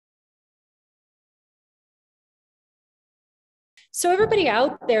So everybody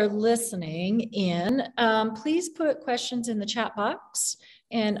out there listening in, please put questions in the chat box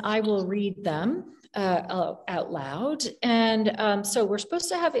and I will read them out loud. And so we're supposed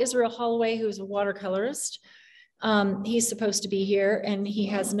to have Israel Holloway, who's a watercolorist. He's supposed to be here and he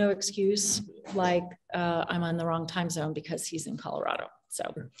has no excuse like I'm on the wrong time zone because he's in Colorado.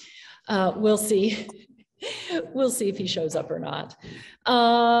 So we'll see. We'll see if he shows up or not.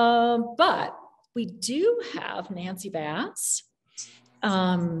 But we do have Nancy Bass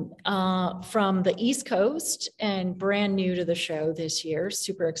from the East Coast and brand new to the show this year.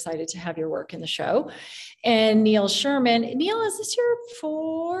 Super excited to have your work in the show. And Neil Sherman. Neil, is this your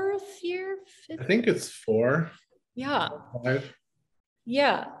fourth year? Fifth? I think it's 4. Yeah. 5.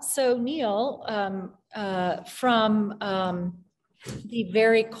 Yeah. So Neil, from the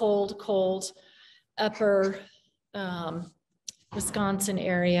very cold upper Wisconsin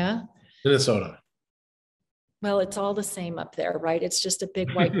area. Minnesota. Well, it's all the same up there, right? It's just a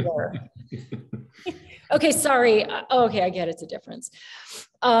big white blur. Okay, sorry. Okay, I get it's a difference.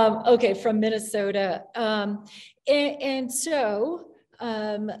 Okay, from Minnesota. And so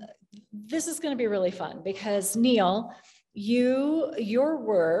this is going to be really fun because Neil, your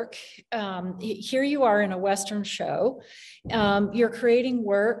work, here you are in a Western show. You're creating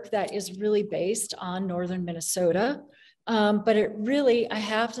work that is really based on Northern Minnesota. But it really, I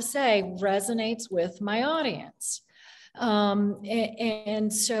have to say, resonates with my audience.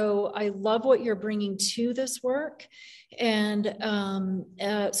 And so I love what you're bringing to this work. And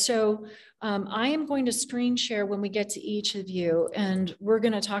so I am going to screen share when we get to each of you, and we're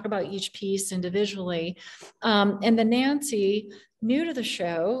going to talk about each piece individually. And then Nancy, new to the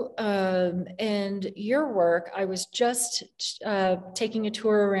show, and your work, I was just taking a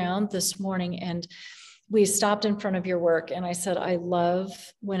tour around this morning, and we stopped in front of your work and I said, I love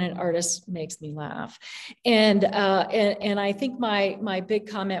when an artist makes me laugh. And I think my big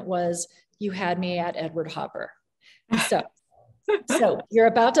comment was, you had me at Edward Hopper. So you're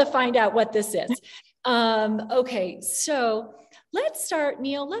about to find out what this is. Okay, so let's start,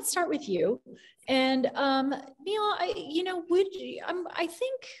 Neil, let's start with you. And Neil, I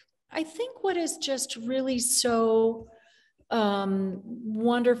think what is just really so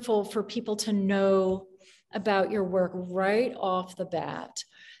wonderful for people to know about your work right off the bat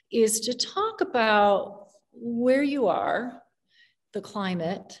is to talk about where you are, the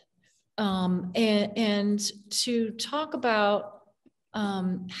climate, and to talk about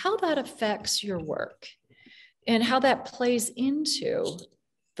how that affects your work and how that plays into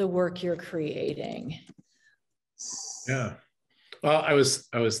the work you're creating. Yeah. Well, I was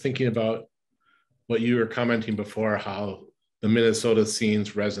thinking about what you were commenting before, how the Minnesota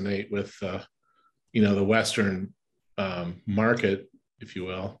scenes resonate with the Western market, if you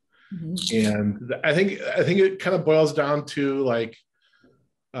will. Mm-hmm. And I think it kind of boils down to like,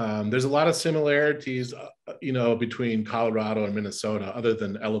 there's a lot of similarities, between Colorado and Minnesota, other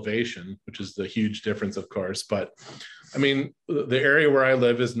than elevation, which is the huge difference, of course. But I mean, the area where I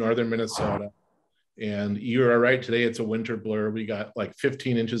live is northern Minnesota. And you are right, today it's a winter blur. We got like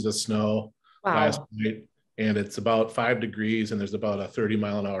 15 inches of snow last night, and it's about 5 degrees, and there's about a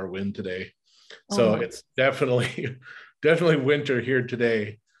 30-mile-an-hour wind today. So it's definitely winter here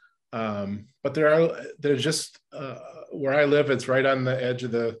today. But there's just where I live, it's right on the edge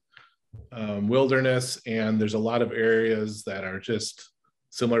of the wilderness, and there's a lot of areas that are just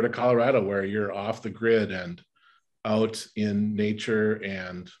similar to Colorado, where you're off the grid and out in nature,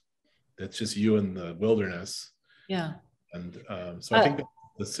 and it's just you in the wilderness. Yeah. And so I think that's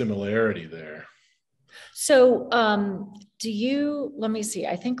the similarity there. So let me see,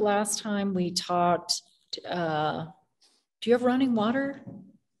 I think last time we talked, do you have running water?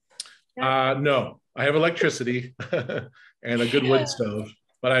 No, I have electricity and a good wood stove,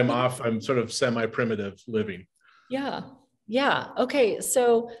 but I'm sort of semi-primitive living. Yeah. Okay.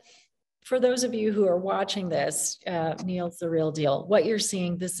 So for those of you who are watching this, Neil's the real deal. What you're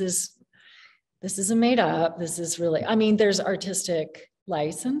seeing, this isn't made up. This is really, I mean, there's artistic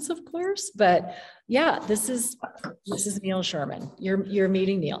license, of course, but yeah, this is Neil Sherman. You're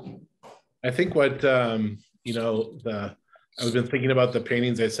meeting Neil. I think what I've been thinking about the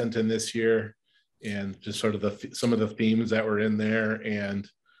paintings I sent in this year, and just sort of some of the themes that were in there. And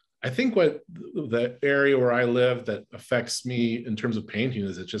I think what the area where I live that affects me in terms of painting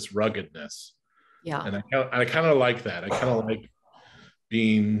is it's just ruggedness. Yeah, and I kind of like that. I kind of like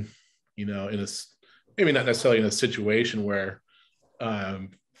being, maybe not necessarily in a situation where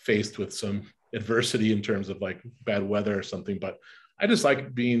faced with some adversity in terms of like bad weather or something, but I just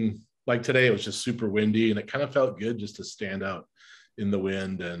like being, like today it was just super windy, and it kind of felt good just to stand out in the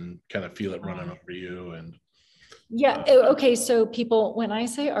wind and kind of feel it running over you. And Yeah. Okay. So people, when I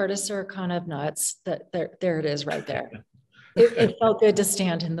say artists are kind of nuts, there it is right there. It felt good to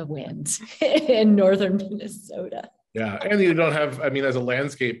stand in the wind in northern Minnesota. Yeah, and you don't have, I mean, as a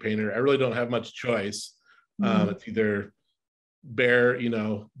landscape painter, I really don't have much choice. It's either bear,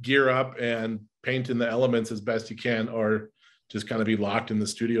 gear up and paint in the elements as best you can, or just kind of be locked in the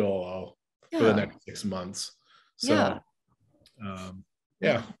studio all for the next 6 months. So,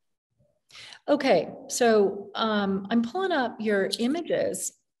 yeah. Okay, so I'm pulling up your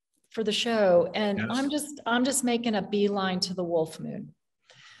images for the show, and yes. I'm just making a beeline to the Wolf Moon.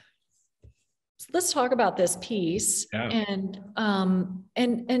 So let's talk about this piece, and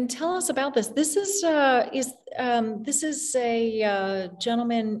tell us about this. This is a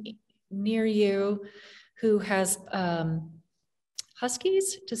gentleman near you who has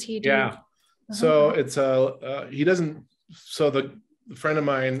huskies. Does he do? Yeah. So it's he doesn't. So the friend of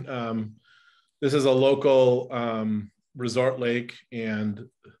mine. This is a local resort lake, and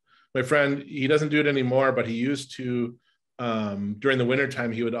my friend, he doesn't do it anymore, but he used to, during the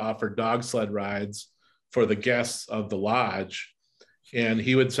wintertime, he would offer dog sled rides for the guests of the lodge. And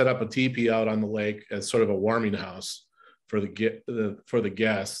he would set up a teepee out on the lake as sort of a warming house for the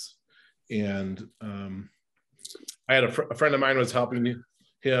guests. And I had a friend of mine was helping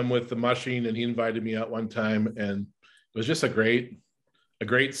him with the mushing, and he invited me out one time, and it was just a great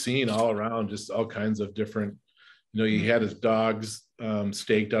scene all around, just all kinds of different, he had his dogs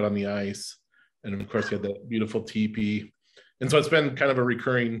staked out on the ice. And of course he had that beautiful teepee. And so it's been kind of a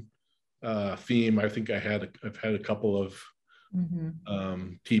recurring theme. I think I've had a couple of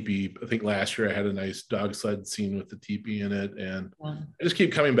teepee. I think last year I had a nice dog sled scene with the teepee in it. And I just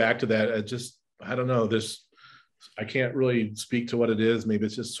keep coming back to that. I don't know, I can't really speak to what it is. Maybe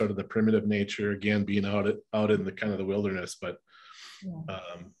it's just sort of the primitive nature, again, being out in the kind of the wilderness, but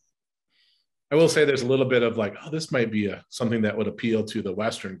I will say there's a little bit of like, oh, this might be something that would appeal to the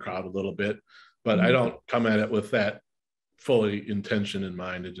Western crowd a little bit, but I don't come at it with that fully intention in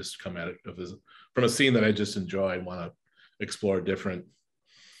mind. I just come at it from a scene that I just enjoy and want to explore different.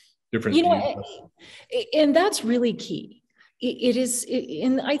 And that's really key. It is,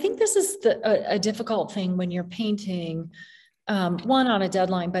 and I think this is a difficult thing when you're painting, one, on a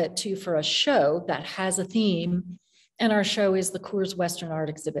deadline, but two, for a show that has a theme. And our show is the Coors Western Art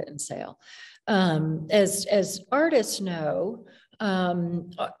Exhibit and Sale. As artists know,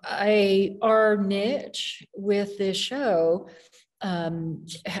 our niche with this show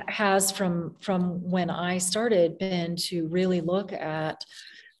has from when I started been to really look at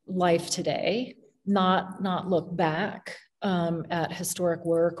life today, not look back at historic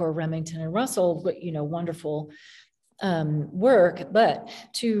work or Remington and Russell, but wonderful work, but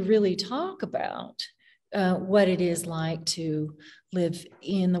to really talk about what it is like to live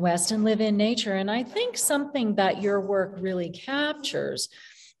in the West and live in nature. And I think something that your work really captures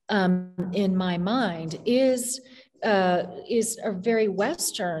in my mind is a very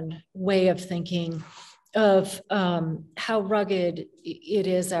Western way of thinking of how rugged it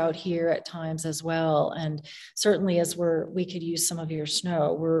is out here at times as well. And certainly as we could use some of your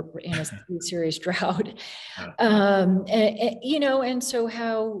snow, we're in a serious drought. And so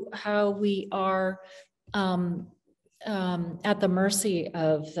how we are at the mercy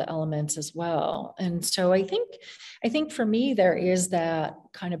of the elements as well. And so I think for me, there is that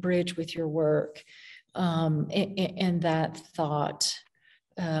kind of bridge with your work and that thought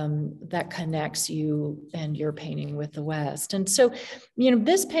that connects you and your painting with the West. And so,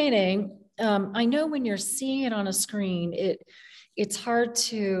 this painting, I know when you're seeing it on a screen, it's hard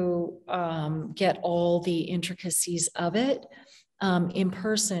to get all the intricacies of it. In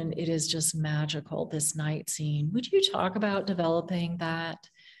person, it is just magical, this night scene. Would you talk about developing that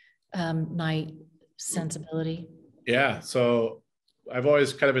night sensibility? Yeah, so I've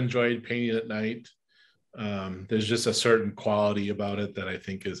always kind of enjoyed painting at night. There's just a certain quality about it that I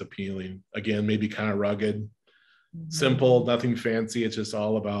think is appealing. Again, maybe kind of rugged, simple, nothing fancy. It's just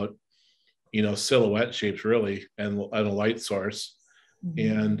all about, silhouette shapes really, and a light source.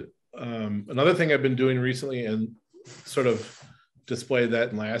 And another thing I've been doing recently, and sort of displayed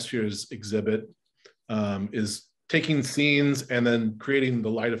that in last year's exhibit, is taking scenes and then creating the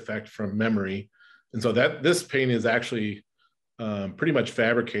light effect from memory. And so this painting is actually pretty much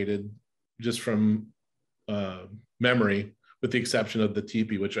fabricated just from memory, with the exception of the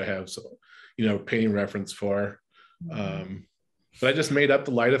teepee, which I have painting reference for. But I just made up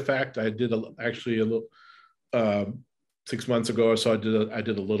the light effect. I did actually a little 6 months ago or so. I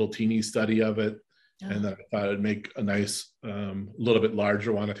did a little teeny study of it. And then I thought I'd make a nice, little bit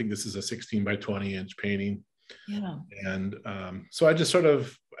larger one. I think this is a 16 by 20 inch painting. Yeah. And so I just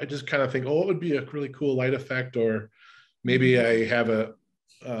I just kind of think, oh, it would be a really cool light effect, or maybe I have a,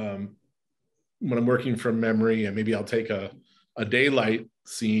 when I'm working from memory, and maybe I'll take a daylight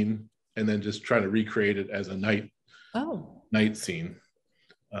scene and then just try to recreate it as a night scene.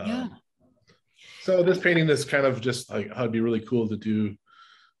 Yeah. So this painting is kind of just like, how it'd be really cool to do,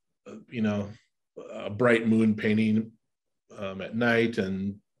 you know, a bright moon painting at night,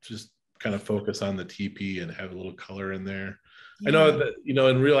 and just kind of focus on the teepee and have a little color in there. Yeah. I know that, you know,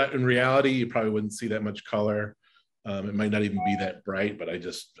 in reality, you probably wouldn't see that much color. It might not even be that bright, but I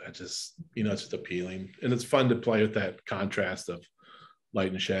just, you know, it's just appealing, and it's fun to play with that contrast of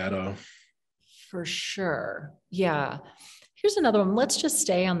light and shadow. For sure. Yeah. Here's another one. Let's just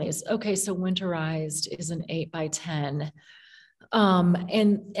stay on these. Okay. So Winterized is an 8x10.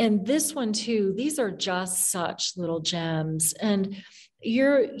 And this one too, these are just such little gems. And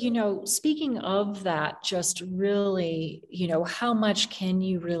you're, you know, speaking of that, just really, you know, how much can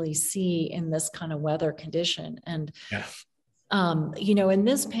you really see in this kind of weather condition? And, you know, in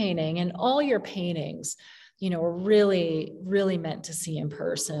this painting and all your paintings, you know, are really, really meant to see in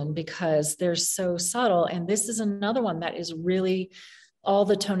person, because they're so subtle. And this is another one that is really, all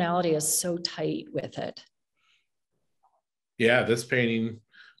the tonality is so tight with it. Yeah, this painting,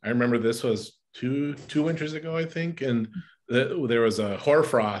 I remember this was two winters ago, I think. And there was a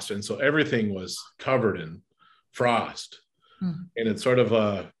hoarfrost. And so everything was covered in frost. And it's sort of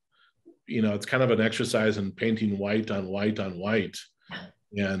a, you know, it's kind of an exercise in painting white on white on white.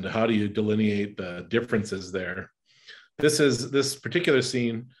 And how do you delineate the differences there? This particular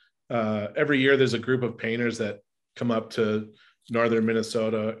scene, every year there's a group of painters that come up to northern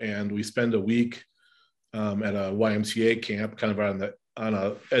Minnesota, and we spend a week at a YMCA camp, kind of on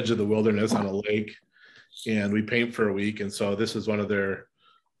a edge of the wilderness on a lake, and we paint for a week. And so this is one of their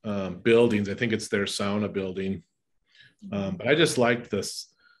buildings. I think it's their sauna building. But I just liked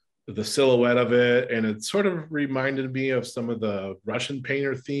the silhouette of it, and it sort of reminded me of some of the Russian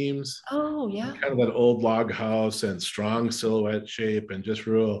painter themes. Oh yeah, kind of that old log house and strong silhouette shape, and just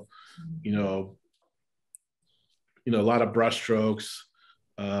real, you know, a lot of brush strokes.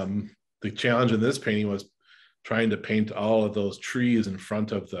 The challenge in this painting was trying to paint all of those trees in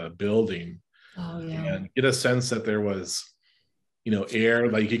front of the building. Oh yeah, and get a sense that there was, you know,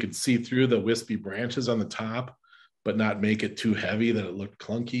 air, like you could see through the wispy branches on the top, but not make it too heavy that it looked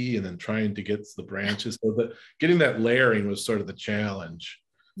clunky, and then trying to get the branches. So that getting that layering was sort of the challenge.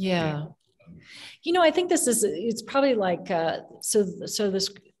 Yeah. You know, I think it's probably like, so this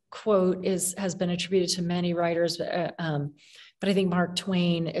quote has been attributed to many writers, but I think Mark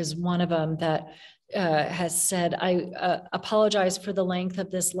Twain is one of them that has said, I apologize for the length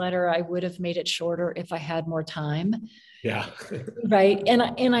of this letter. I would have made it shorter if I had more time. Yeah. Right.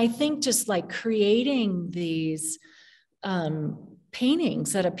 And I think just like creating these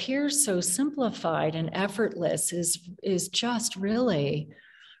paintings that appear so simplified and effortless is just really,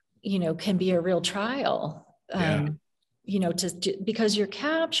 you know, can be a real trial. You know, because you're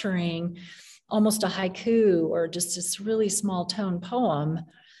capturing almost a haiku or just this really small tone poem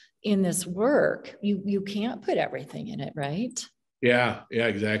in this work. You can't put everything in it, right? Yeah,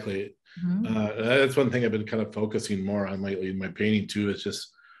 exactly. That's one thing I've been kind of focusing more on lately in my painting too, is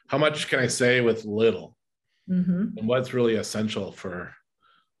just how much can I say with little, and what's really essential for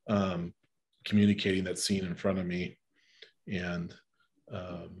communicating that scene in front of me. And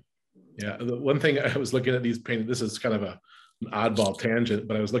the one thing I was looking at these paintings, this is kind of an oddball tangent,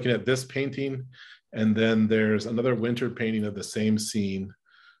 but I was looking at this painting, and then there's another winter painting of the same scene.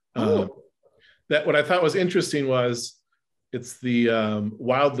 That what I thought was interesting was it's the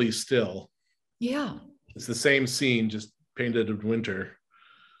Wildly Still. Yeah. It's the same scene, just painted in winter.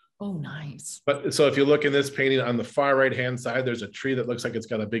 Oh, nice. But so if you look in this painting on the far right-hand side, there's a tree that looks like it's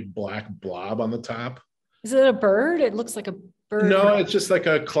got a big black blob on the top. Is it a bird? It looks like a bird. No, it's just like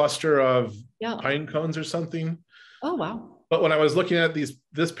a cluster of pine cones or something. Oh, wow. But when I was looking at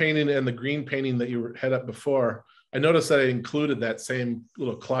this painting and the green painting that you had up before, I noticed that I included that same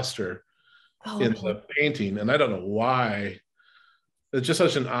little cluster in the painting. And I don't know why. It's just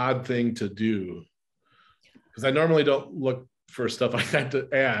such an odd thing to do, because I normally don't look for stuff like that to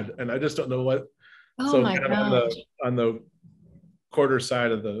add, and I just don't know what. Oh my gosh. On the quarter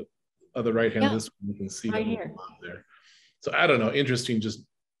side of the right hand of this one, you can see right here there. So I don't know. Interesting.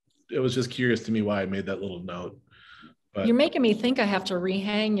 It was just curious to me why I made that little note. But you're making me think I have to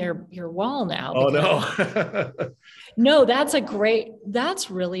rehang your wall now. Oh no. No, that's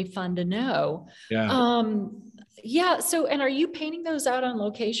really fun to know. Yeah. Yeah. So, and are you painting those out on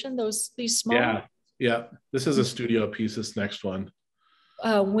location? These small? Yeah. This is a studio piece, this next one.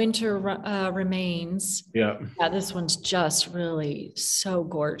 Winter Remains. Yeah. Yeah, this one's just really so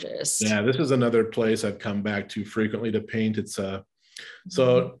gorgeous. Yeah, this is another place I've come back to frequently to paint. It's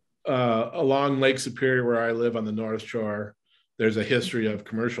along Lake Superior, where I live on the North Shore, there's a history of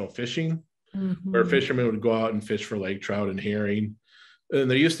commercial fishing, where fishermen would go out and fish for lake trout and herring. And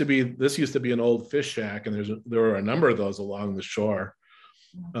this used to be an old fish shack, and there were a number of those along the shore,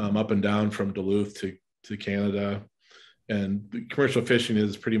 up and down from Duluth to Canada. And the commercial fishing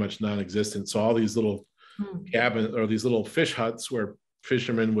is pretty much non-existent. So all these little cabins, or these little fish huts where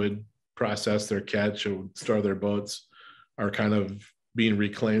fishermen would process their catch or store their boats, are kind of being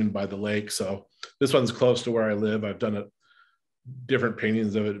reclaimed by the lake. So this one's close to where I live. I've done different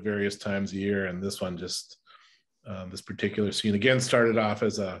paintings of it various times a year, and this one just this particular scene again started off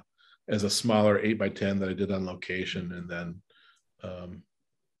as a smaller 8x10 that I did on location, and then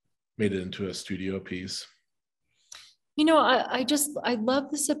made it into a studio piece. You know, I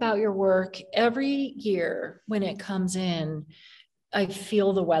love this about your work. Every year when it comes in, I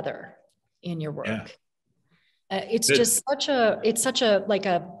feel the weather in your work. Yeah. It's just such a like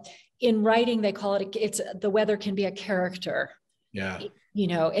in writing, they call it, the weather can be a character. Yeah. You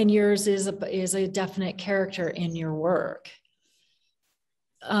know, and yours is a definite character in your work.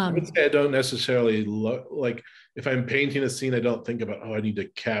 I would say I don't necessarily look like, if I'm painting a scene, I don't think about, I need to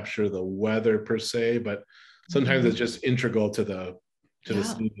capture the weather per se, but sometimes it's just integral to the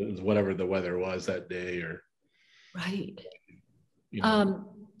scene, whatever the weather was that day, or right. You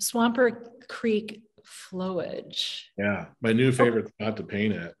know. Swamper Creek flowage. Yeah, my new favorite spot to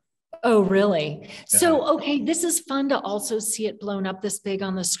paint at. Oh, really? Yeah. So, okay, this is fun to also see it blown up this big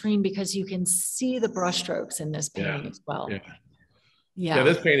on the screen, because you can see the brushstrokes in this painting as well. Yeah.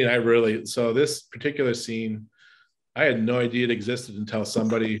 This painting, this particular scene, I had no idea it existed until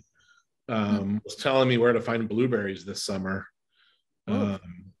somebody was telling me where to find blueberries this summer. And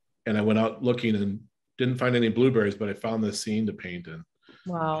I went out looking and didn't find any blueberries, but I found this scene to paint in.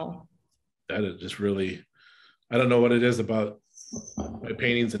 Wow. That is just really, I don't know what it is about my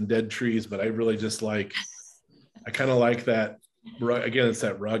paintings and dead trees, but I really just I kind of like that. Again, it's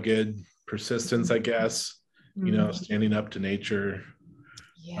that rugged persistence, I guess, you know, standing up to nature.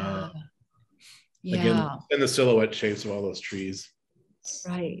 Yeah. Again, and the silhouette shapes of all those trees.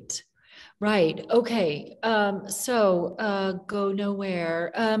 Right. Right. Okay. Go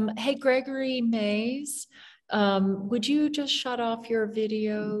Nowhere. Hey, Gregory Mays, would you just shut off your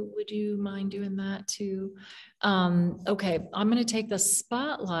video? Would you mind doing that too? Okay. I'm going to take the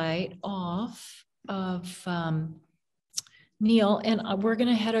spotlight off of Neil, and we're going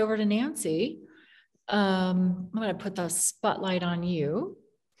to head over to Nancy. I'm going to put the spotlight on you.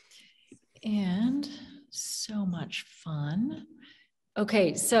 And so much fun.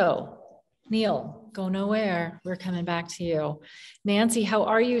 Okay. So Neil, Go Nowhere. We're coming back to you. Nancy, how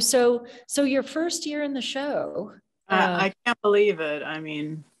are you? So your first year in the show. I can't believe it. I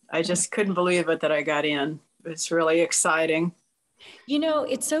mean, I just couldn't believe it that I got in. It's really exciting. You know,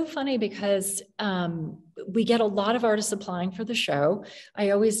 it's so funny because we get a lot of artists applying for the show.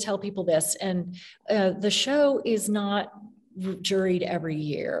 I always tell people this, and the show is not juried every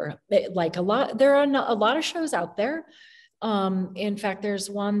year. There are a lot of shows out there. In fact, there's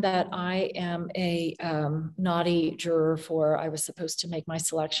one that I am a naughty juror for. I was supposed to make my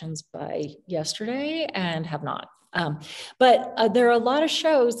selections by yesterday and have not. But there are a lot of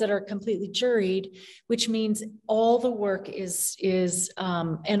shows that are completely juried, which means all the work is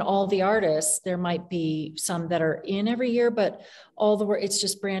and all the artists, there might be some that are in every year, but all the work, it's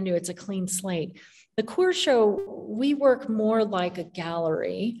just brand new. It's a clean slate. The Coeur show, we work more like a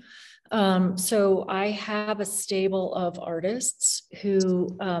gallery. So I have a stable of artists who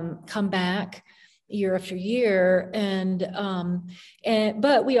come back year after year,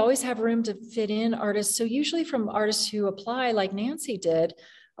 but we always have room to fit in artists. So usually from artists who apply, like Nancy did,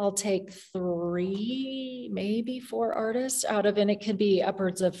 I'll take 3, maybe 4 artists out of, and it could be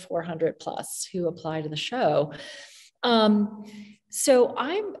upwards of 400 plus who apply to the show. So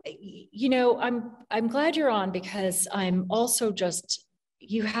I'm glad you're on, because I'm also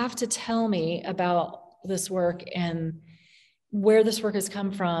you have to tell me about this work and where this work has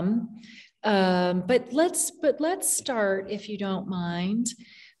come from. But let's start, if you don't mind.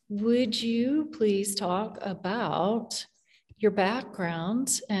 Would you please talk about your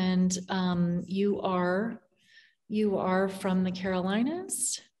background? And you are from the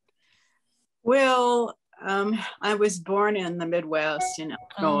Carolinas? Well, I was born in the Midwest in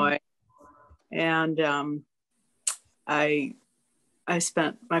Illinois, and I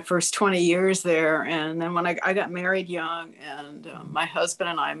spent my first 20 years there. And then when I got married young, and my husband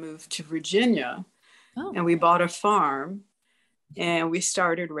and I moved to Virginia, and we bought a farm. and we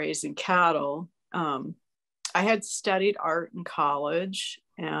started raising cattle. I had studied art in college,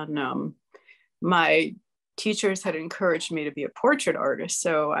 and my teachers had encouraged me to be a portrait artist.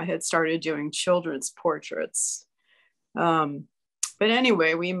 So I had started doing children's portraits. But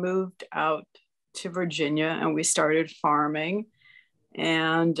anyway, we moved out to Virginia and we started farming,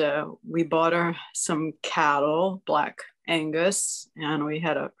 and we bought some cattle, Black Angus, and we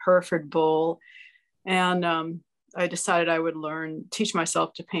had a Hereford bull. And I decided I would teach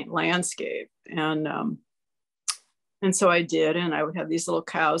myself to paint landscape. And so I did, and I would have these little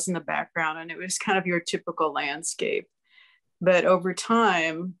cows in the background, and it was kind of your typical landscape. But over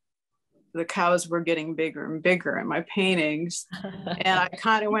time, the cows were getting bigger and bigger in my paintings. And I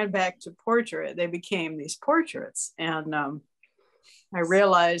kind of went back to portrait. They became these portraits. And I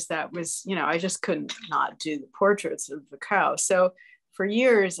realized that was, I just couldn't not do the portraits of the cows. So for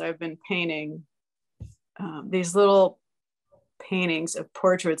years, I've been painting these little paintings of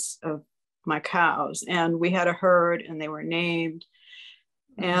portraits of my cows. And we had a herd and they were named.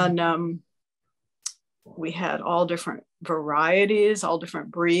 And we had all different varieties, all different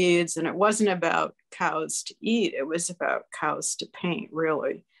breeds. And it wasn't about cows to eat. It was about cows to paint,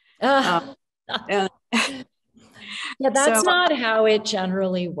 really. And yeah, that's not how it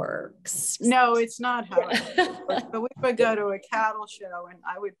generally works. No, it's not how it works. But we would go to a cattle show and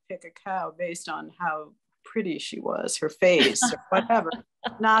I would pick a cow based on how pretty she was, her face or whatever,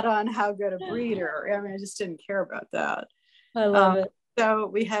 not on how good a breeder. I mean, I just didn't care about that. I love it. So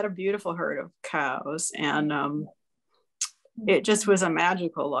we had a beautiful herd of cows, and it just was a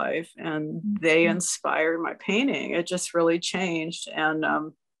magical life, and they inspired my painting. It just really changed. And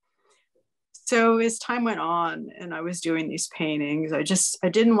so as time went on and I was doing these paintings, I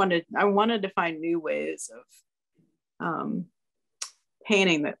wanted to find new ways of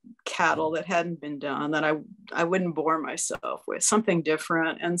painting the cattle that hadn't been done, that I wouldn't bore myself with, something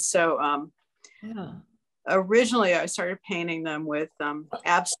different. And so originally I started painting them with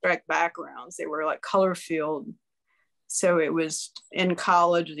abstract backgrounds. They were like color filled. So it was in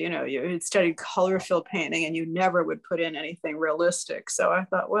college, you had studied color fill painting and you never would put in anything realistic. So I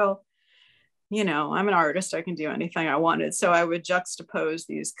thought, well, I'm an artist, I can do anything I wanted. So I would juxtapose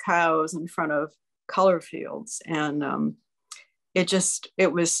these cows in front of color fields, and it just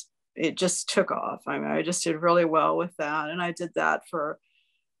took off. I mean, I just did really well with that. And I did that for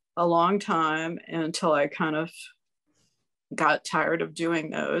a long time until I kind of got tired of doing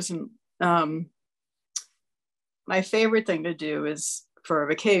those. And my favorite thing to do is for a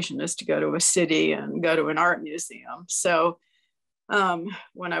vacation is to go to a city and go to an art museum. So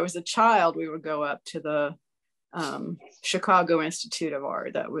when I was a child, we would go up to the Chicago Institute of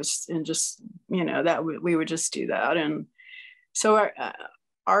Art. That was, and just, we would just do that. And so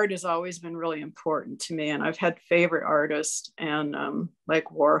art has always been really important to me. And I've had favorite artists, and like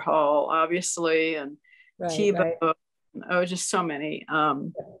Warhol, obviously, and Thiebaud, just so many.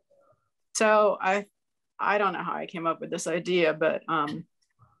 So I don't know how I came up with this idea, but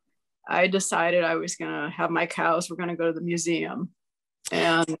I decided I was going to have my cows were going to go to the museum.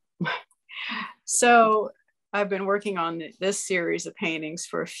 And so I've been working on this series of paintings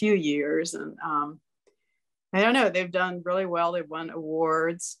for a few years, and I don't know, they've done really well. They've won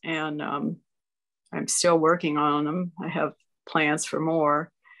awards, and I'm still working on them. I have plans for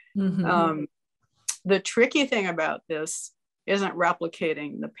more. The tricky thing about this isn't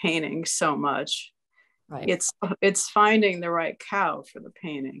replicating the painting so much. Right. It's finding the right cow for the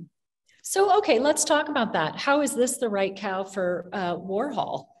painting. So, okay, let's talk about that. How is this the right cow for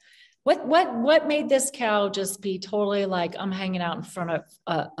Warhol? What made this cow just be totally like, I'm hanging out in front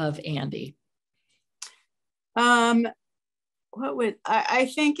of Andy? I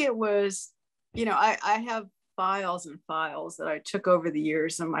think it was, I have files and files that I took over the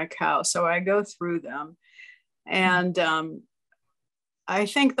years of my cow. So I go through them, and I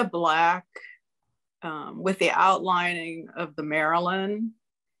think the black with the outlining of the Maryland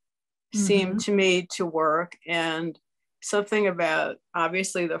seemed to me to work, and something about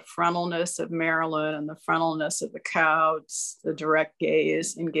obviously the frontalness of Maryland and the frontalness of the cow, the direct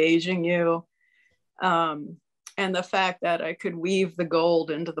gaze engaging you. And the fact that I could weave the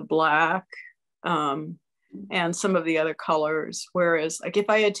gold into the black and some of the other colors. Whereas like if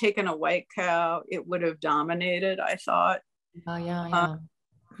I had taken a white cow, it would have dominated, I thought. Oh, yeah.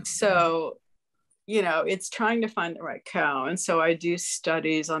 So, it's trying to find the right cow. And so I do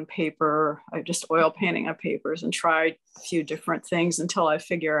studies on paper. I just oil painting on papers and try a few different things until I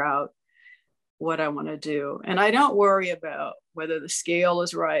figure out what I want to do. And I don't worry about whether the scale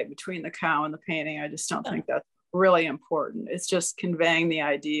is right between the cow and the painting. I just don't think that's really important. It's just conveying the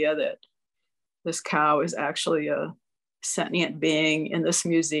idea that this cow is actually a sentient being in this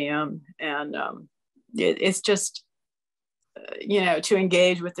museum. And it's just, to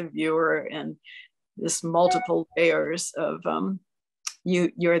engage with the viewer and this multiple layers of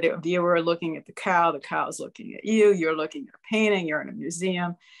you're the viewer looking at the cow's looking at you, you're looking at a painting, you're in a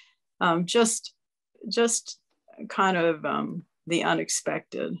museum. Just kind of the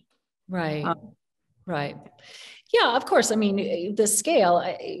unexpected. Right. Right. Yeah, of course. I mean, the scale,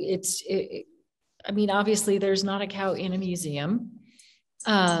 obviously there's not a cow in a museum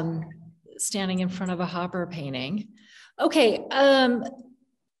standing in front of a Hopper painting. Okay.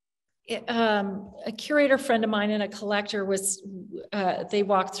 A curator friend of mine and a collector they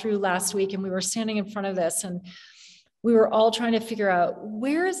walked through last week, and we were standing in front of this, and we were all trying to figure out,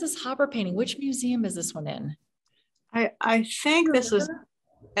 where is this Hopper painting? Which museum is this one in? I think this is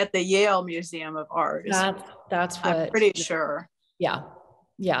at the Yale Museum of Art. That's what I'm pretty sure. Yeah.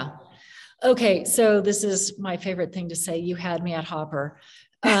 Yeah. Okay. So this is my favorite thing to say. You had me at Hopper.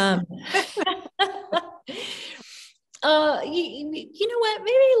 You know what?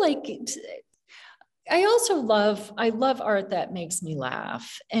 Maybe I love art that makes me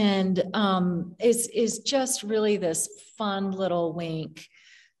laugh, and is just really this fun little wink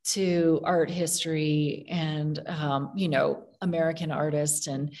to art history and American artists.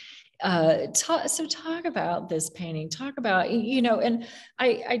 And talk about this painting, talk about, and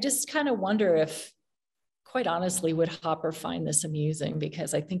I just kind of wonder if, quite honestly, would Hopper find this amusing,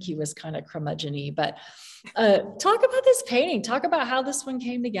 because I think he was kind of curmudgeon-y. But talk about this painting, talk about how this one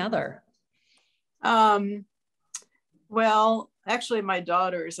came together. Well, actually, my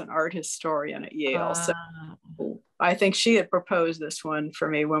daughter is an art historian at Yale, so I think she had proposed this one for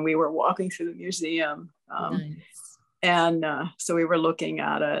me when we were walking through the museum. Nice. And so we were looking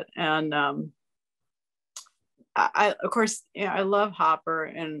at it, and I of course, I love Hopper,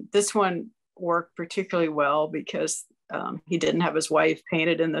 and this one worked particularly well because he didn't have his wife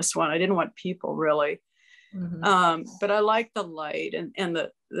painted in this one. I didn't want people really. Mm-hmm. But I like the light and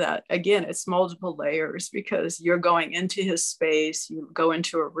that again, it's multiple layers, because you're going into his space, you go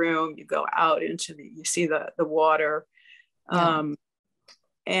into a room, you go out into you see the water. Yeah.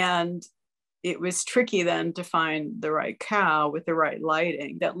 And it was tricky then to find the right cow with the right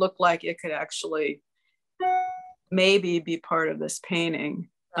lighting that looked like it could actually maybe be part of this painting.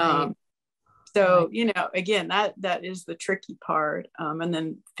 Right. So, again, that is the tricky part. And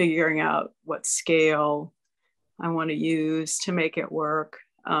then figuring out what scale I want to use to make it work.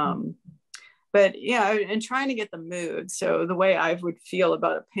 But yeah, and trying to get the mood. So the way I would feel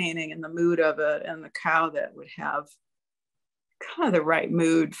about a painting and the mood of it, and the cow that would have kind of the right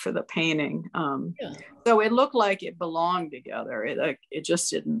mood for the painting. So it looked like it belonged together. It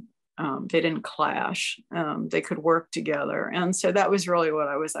just didn't, they didn't clash. They could work together. And so that was really what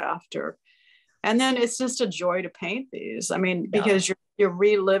I was after. And then it's just a joy to paint these. I mean, because you're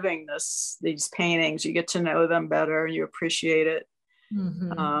reliving these paintings, you get to know them better, and you appreciate it.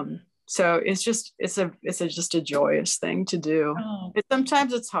 Mm-hmm. So it's just a joyous thing to do. Oh.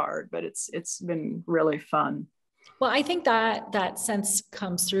 Sometimes it's hard, but it's been really fun. Well, I think that sense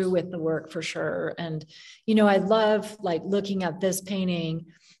comes through with the work for sure. And, I love looking at this painting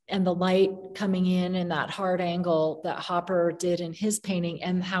and the light coming in and that hard angle that Hopper did in his painting,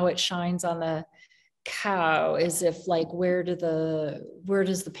 and how it shines on the cow, as if where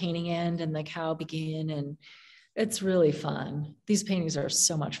does the painting end and the cow begin? And it's really fun. These paintings are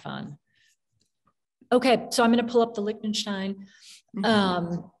so much fun. Okay, so I'm going to pull up the Lichtenstein.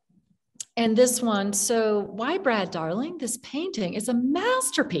 Mm-hmm. And this one, so why Brad Darling? This painting is a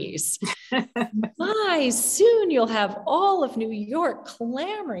masterpiece. My, soon you'll have all of New York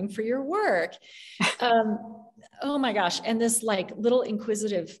clamoring for your work. Oh my gosh. And this little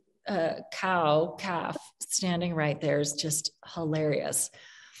inquisitive calf standing right there is just hilarious.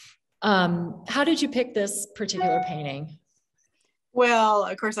 How did you pick this particular painting? Well,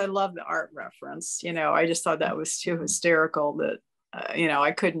 of course, I love the art reference. I just thought that was too hysterical that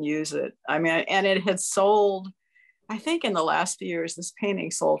I couldn't use it. I mean, and it had sold, I think in the last few years, this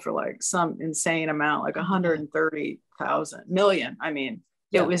painting sold for some insane amount, 130,000 million. I mean,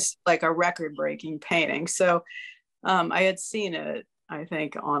 It was like a record breaking painting. So I had seen it, I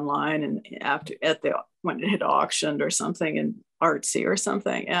think, online and when it had auctioned or something in Artsy or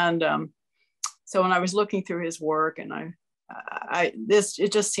something. And so when I was looking through his work, and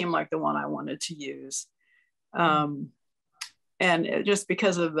it just seemed like the one I wanted to use. And just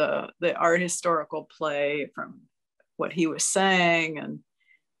because of the art historical play from what he was saying.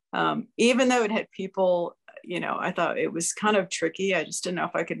 And even though it had people, I thought it was kind of tricky. I just didn't know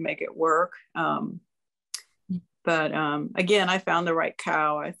if I could make it work. But again, I found the right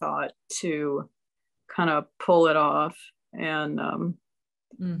cow, I thought, to kind of pull it off. And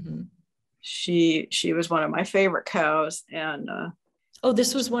she was one of my favorite cows. And oh,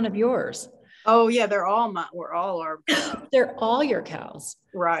 this was one of yours. Oh yeah, we're all our cows. They're all your cows.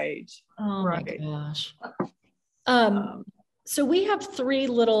 Right. Oh right. my gosh. So we have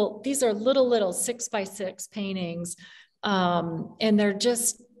these are little 6x6 paintings. And they're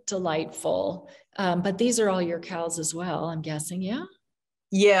just delightful. But these are all your cows as well, I'm guessing, yeah?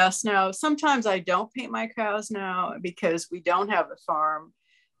 Yes. Now, sometimes I don't paint my cows now because we don't have the farm.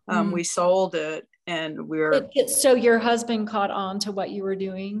 We sold it, and so your husband caught on to what you were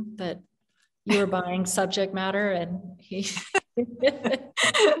doing, that you were buying subject matter, and he...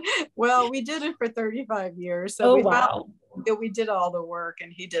 Well, we did it for 35 years. So wow. We did all the work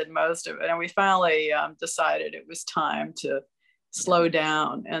and he did most of it. And we finally decided it was time to slow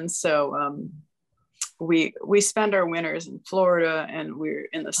down. And so we spend our winters in Florida, and we're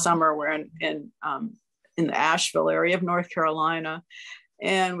in the summer, we're in the Asheville area of North Carolina.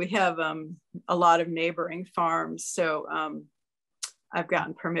 And we have a lot of neighboring farms. So I've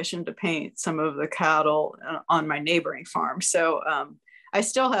gotten permission to paint some of the cattle on my neighboring farm. So I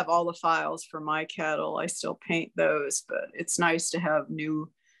still have all the files for my cattle. I still paint those, but it's nice to have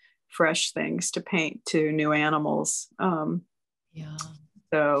new, fresh things to paint to new animals. Yeah.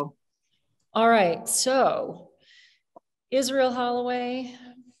 So. All right. So Israel Holloway,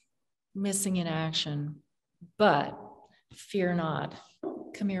 missing in action, but fear not.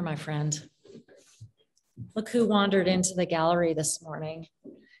 Come here, my friend. Look who wandered into the gallery this morning.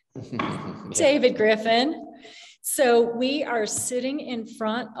 David Griffin. So we are sitting in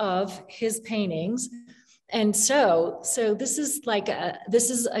front of his paintings. And so this is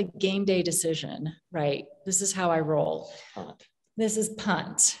a game day decision, right? This is how I roll. Punt. This is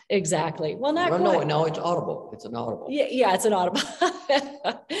punt. Exactly. Well, not quite. No, it's audible. It's an audible. Yeah, it's an audible.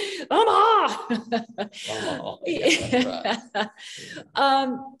 Yeah,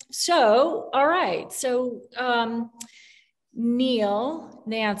 right. So, all right. So, Neil,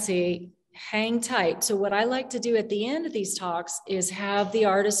 Nancy, hang tight. So what I like to do at the end of these talks is have the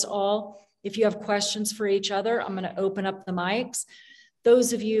artists all, if you have questions for each other, I'm going to open up the mics.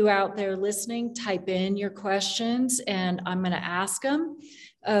 Those of you out there listening, type in your questions and I'm going to ask them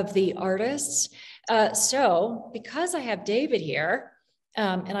of the artists. So because I have David here,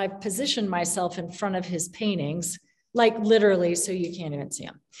 and I've positioned myself in front of his paintings, like literally so you can't even see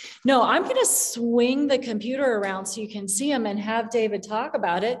them. No, I'm going to swing the computer around so you can see them and have David talk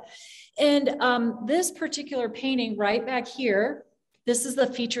about it. And this particular painting right back here, this is the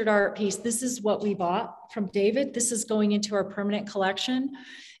featured art piece. This is what we bought from David. This is going into our permanent collection.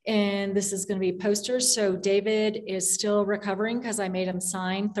 And this is going to be posters. So David is still recovering because I made him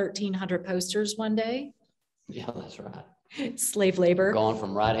sign 1,300 posters one day. Yeah, that's right. Slave labor. Going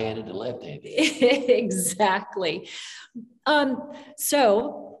from right-handed to left-handed. Exactly.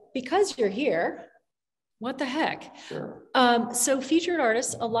 So because you're here, what the heck? Sure. So featured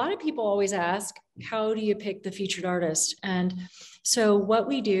artists, a lot of people always ask, how do you pick the featured artist? And so what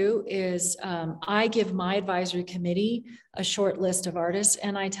we do is I give my advisory committee a short list of artists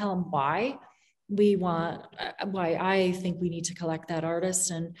and I tell them why I think we need to collect that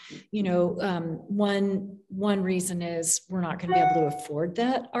artist. And, you know, one reason is we're not going to be able to afford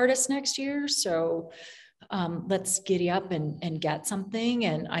that artist next year. So let's giddy up and get something.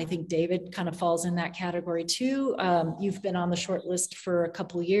 And I think David kind of falls in that category too. You've been on the short list for a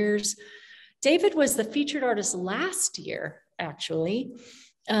couple of years. David was the featured artist last year, actually,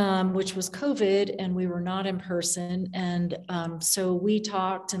 which was COVID and we were not in person. And so we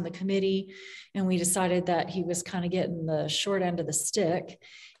talked in the committee and we decided that he was kind of getting the short end of the stick.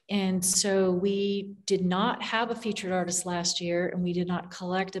 And so we did not have a featured artist last year and we did not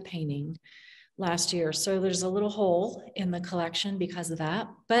collect a painting last year. So there's a little hole in the collection because of that.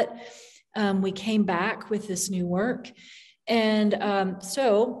 But we came back with this new work. And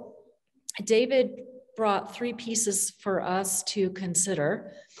so David brought 3 pieces for us to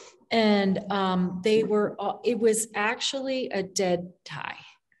consider. And it was actually a dead tie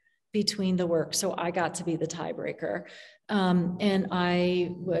between the work. So I got to be the tiebreaker. And I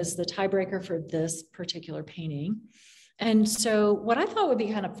was the tiebreaker for this particular painting. And so what I thought would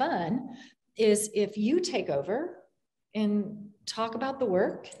be kind of fun is if you take over and talk about the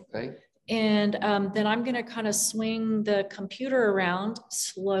work. Okay. And then I'm going to kind of swing the computer around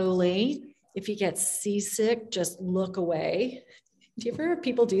slowly. If you get seasick, just look away. Do you ever hear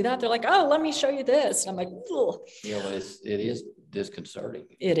people do that? They're like, oh, let me show you this. And I'm like, ugh. You know, it is disconcerting.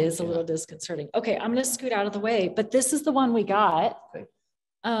 It is a little disconcerting. Okay, I'm going to scoot out of the way, but this is the one we got. Okay.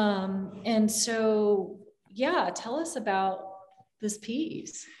 And so, yeah, tell us about this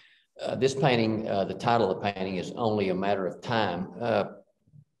piece. This painting, the title of the painting is Only a Matter of Time.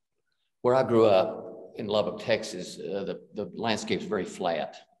 Where I grew up in Lubbock, Texas, the landscape is very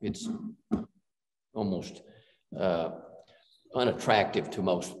flat. It's almost unattractive to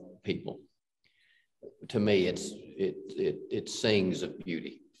most people. To me, it sings of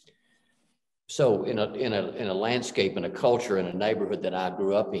beauty. So in a landscape, in a culture, in a neighborhood that I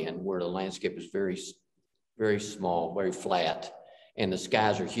grew up in, where the landscape is very, very small, very flat, and the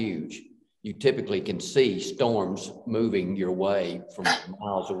skies are huge, you typically can see storms moving your way from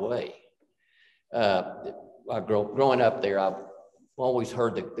miles away. Growing up there, I've always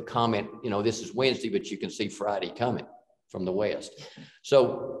heard the comment, you know, this is Wednesday, but you can see Friday coming from the west.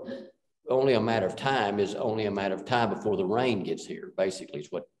 So only a matter of time is only a matter of time before the rain gets here, basically, is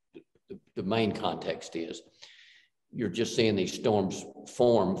what the main context is. You're just seeing these storms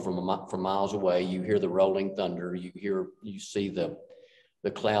form from miles away. You hear the rolling thunder. You see the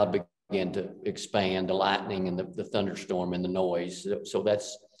cloud begin to expand, the lightning and the thunderstorm and the noise. So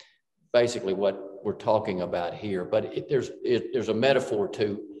that's basically what we're talking about here. But there's a metaphor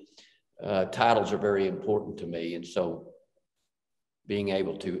too. Titles are very important to me, and so being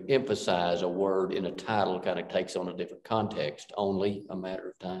able to emphasize a word in a title kind of takes on a different context. Only a matter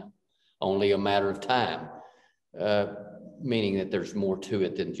of time. Only a matter of time, meaning that there's more to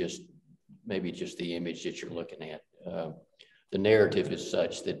it than just maybe just the image that you're looking at. The narrative is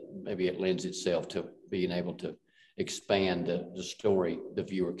such that maybe it lends itself to being able to expand the story the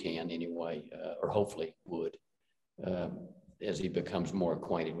viewer can anyway, or hopefully would, as he becomes more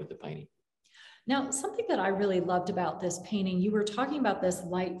acquainted with the painting. Now, something that I really loved about this painting, you were talking about this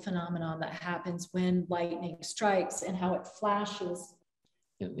light phenomenon that happens when lightning strikes and how it flashes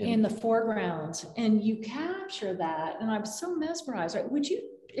in the foreground, and you capture that, and I'm so mesmerized. Would you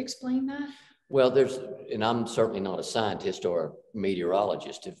explain that? Well, and I'm certainly not a scientist or a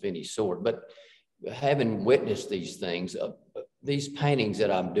meteorologist of any sort, but having witnessed these things, these paintings that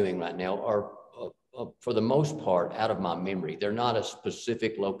I'm doing right now are, for the most part, out of my memory. They're not a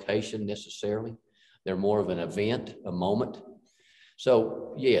specific location necessarily. They're more of an event, a moment.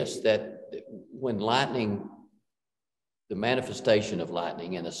 So yes, that when lightning, the manifestation of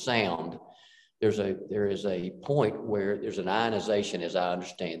lightning and the sound, there is a point where there's an ionization, as I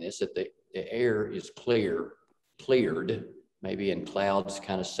understand this, that the air is cleared, maybe, and clouds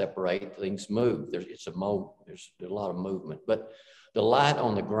kind of separate, things move. There's a lot of movement, but the light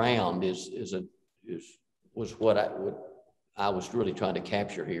on the ground was what I was really trying to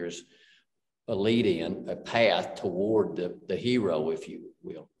capture here, is a lead in, a path toward the hero, if you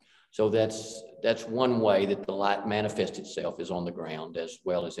will. So that's one way that the light manifests itself, is on the ground as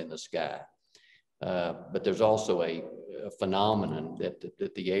well as in the sky. But there's also a phenomenon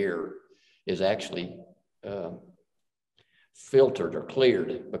that the air is actually filtered or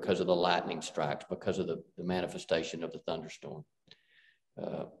cleared because of the lightning strikes, because of the manifestation of the thunderstorm.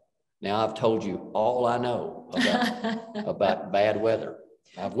 Now I've told you all I know about bad weather.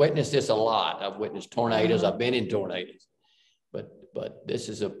 I've witnessed this a lot. I've witnessed tornadoes. I've been in tornadoes, but this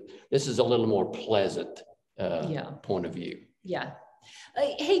is a little more pleasant point of view. Yeah.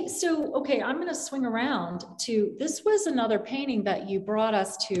 Hey, so, okay, I'm going to swing around to, this was another painting that you brought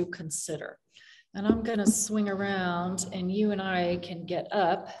us to consider. And I'm going to swing around, and you and I can get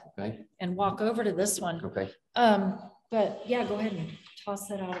up and walk over to this one. Okay. But yeah, go ahead and toss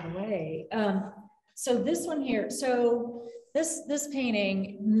that out of the way. So this one here, so this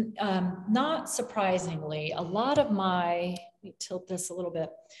painting, not surprisingly, a lot of my, let me tilt this a little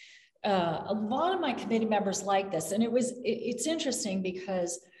bit. A lot of my committee members like this, and it's interesting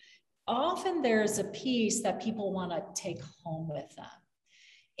because often there's a piece that people want to take home with them.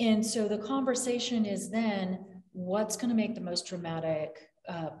 And so the conversation is then, what's going to make the most dramatic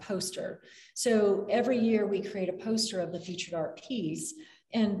poster? So every year we create a poster of the featured art piece,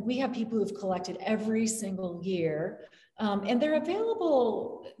 and we have people who've collected every single year, and they're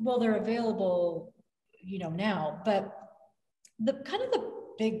available, well, they're available, you know, now, but the kind of the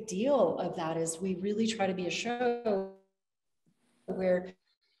big deal of that is we really try to be a show where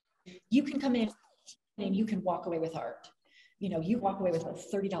you can come in and you can walk away with art. You know, you walk away with a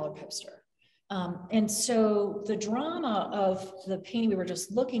 $30 poster. And so the drama of the painting we were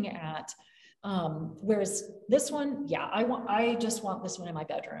just looking at, whereas this one, yeah, I just want this one in my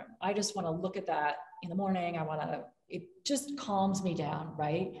bedroom. I just want to look at that in the morning. It just calms me down,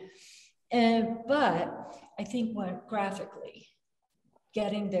 right? But I think graphically,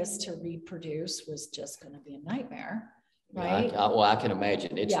 getting this to reproduce was just going to be a nightmare, right? Well, I can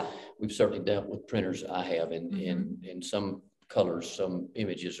imagine. We've certainly dealt with printers. I have, in some colors, some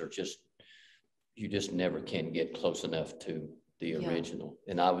images are just, you just never can get close enough to the original.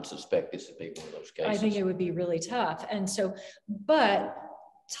 And I would suspect this would be one of those cases. I think it would be really tough. And so, but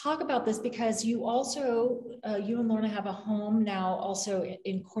talk about this, because you also, you and Lorna have a home now also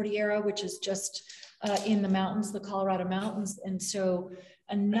in Cordillera, which is just in the mountains, the Colorado mountains. And so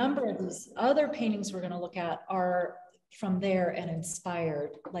a number of these other paintings we're going to look at are from there and inspired,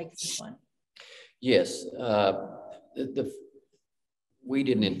 like this one. Yes. We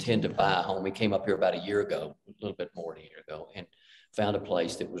didn't intend to buy a home. We came up here about a year ago, a little bit more than a year ago, and found a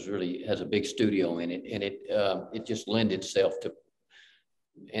place that was really has a big studio in it, and it just lent itself to.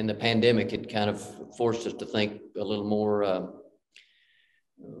 And the pandemic, it kind of forced us to think a little more.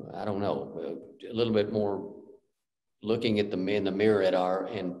 I don't know, a little bit more, looking at in the mirror at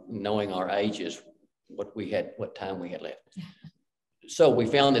and knowing our ages, what time we had left. So we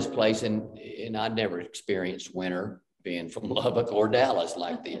found this place, and I'd never experienced winter, being from Lubbock or Dallas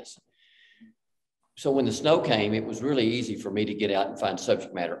like this. So when the snow came, it was really easy for me to get out and find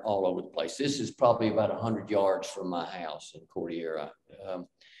subject matter all over the place. This is probably about 100 yards from my house in Cordillera.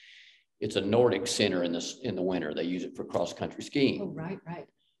 It's a Nordic center in the winter. They use it for cross-country skiing. Oh, right.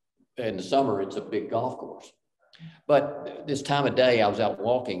 In the summer, it's a big golf course. But this time of day, I was out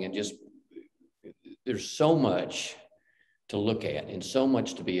walking, and just there's so much to look at and so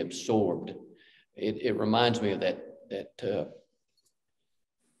much to be absorbed. It reminds me of that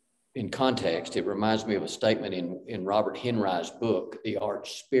in context, it reminds me of a statement in Robert Henry's book, The Art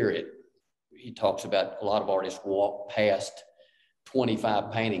Spirit. He talks about a lot of artists walk past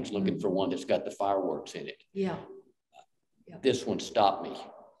 25 paintings looking for one that's got the fireworks in it. Yeah. This one stopped me.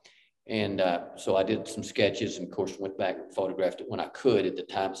 And so I did some sketches, and of course went back and photographed it when I could at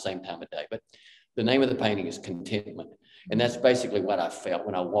the same time of day. But the name of the painting is Contentment. And that's basically what I felt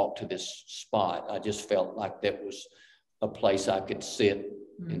when I walked to this spot. I just felt like that was a place I could sit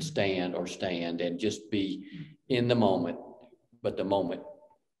and stand and just be in the moment. But the moment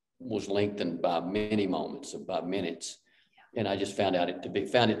was lengthened by many moments, by minutes. And I just found it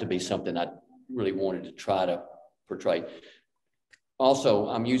to be something I really wanted to try to portray. Also,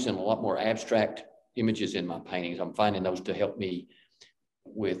 I'm using a lot more abstract images in my paintings. I'm finding those to help me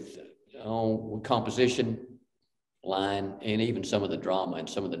with composition, line, and even some of the drama and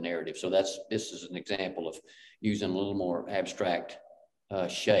some of the narrative. So this is an example of using a little more abstract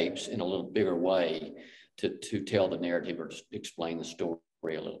shapes in a little bigger way to tell the narrative or to explain the story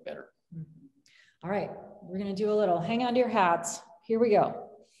a little better. All right, we're going to do a little, hang on to your hats. Here we go.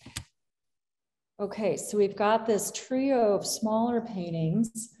 Okay, so we've got this trio of smaller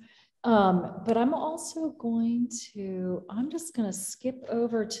paintings, but I'm also I'm just going to skip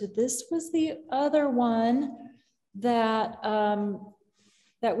over to, this was the other one that,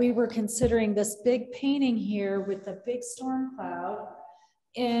 that we were considering, this big painting here with the big storm cloud.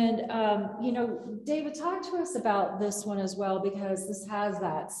 And, David, talk to us about this one as well, because this has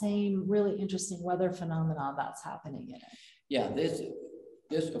that same really interesting weather phenomenon that's happening in it. Yeah, this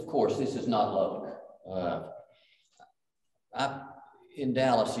of course, this is not Lubbock. In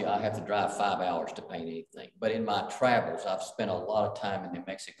Dallas, I have to drive 5 hours to paint anything. But in my travels, I've spent a lot of time in New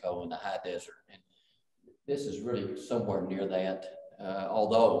Mexico in the high desert. And this is really somewhere near that,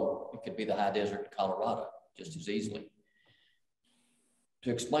 although it could be the high desert in Colorado just as easily.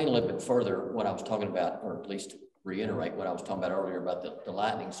 To explain a little bit further what I was talking about, or at least reiterate what I was talking about earlier about the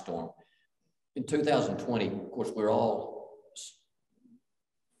lightning storm. In 2020, of course, we're all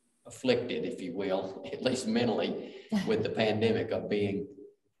afflicted, if you will, at least mentally, with the pandemic of being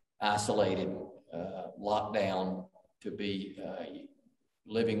isolated, locked down, to be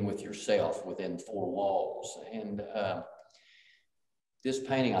living with yourself within 4 walls. And this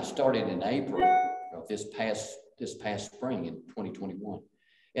painting I started in April of this past spring in 2021.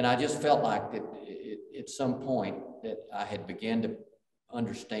 And I just felt like that at some point that I had begun to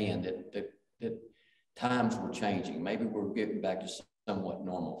understand that times were changing. Maybe we're getting back to somewhat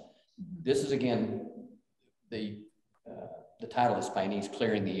normal. This is, again, the title of this painting is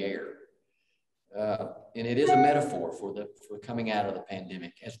Clearing the Air. And it is a metaphor for coming out of the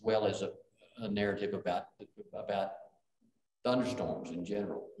pandemic, as well as a narrative about thunderstorms in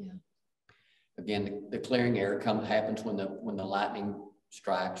general. Yeah. Again, the clearing air happens when the lightning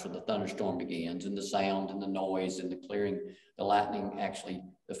strikes or the thunderstorm begins, and the sound and the noise and the lightning, actually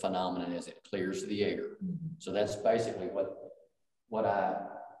the phenomenon as it clears the air. So that's basically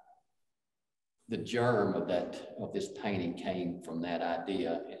the germ of this painting came from that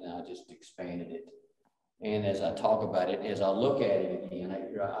idea, and I just expanded it. And as I talk about it, as I look at it again,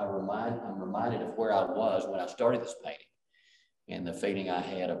 I'm reminded of where I was when I started this painting, and the feeling I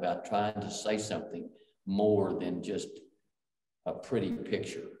had about trying to say something more than just a pretty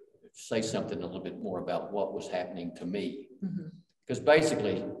picture, say something a little bit more about what was happening to me. Because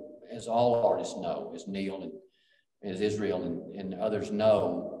basically, as all artists know, as Neil and as Israel and others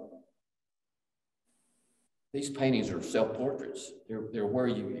know, these paintings are self-portraits. They're where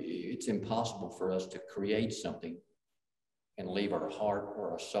it's impossible for us to create something and leave our heart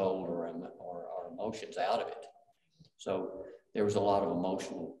or our soul or our emotions out of it. So there was a lot of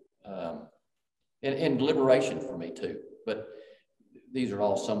emotional and liberation for me too. But these are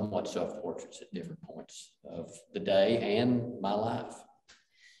all somewhat self-portraits at different points of the day and my life.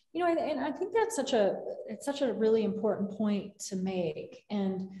 You know, and I think that's such a really important point to make.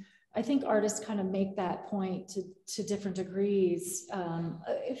 And I think artists kind of make that point to different degrees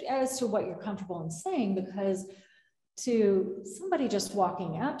as to what you're comfortable in saying, because to somebody just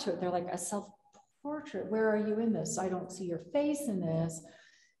walking out to it, they're like, a self-portrait, where are you in this? I don't see your face in this.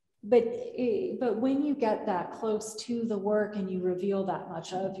 But when you get that close to the work and you reveal that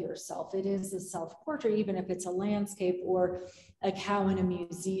much of yourself, it is a self-portrait, even if it's a landscape or a cow in a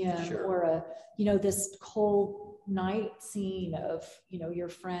museum. Sure. Or a, you know, this cold night scene of, you know, your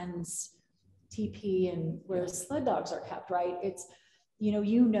friend's teepee and where sled dogs are kept, right? It's,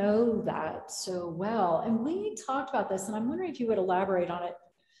 you know that so well. And we talked about this, and I'm wondering if you would elaborate on it.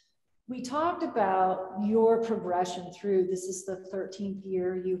 We talked about your progression through, this is the 13th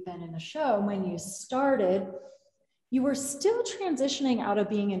year you've been in the show. When you started, you were still transitioning out of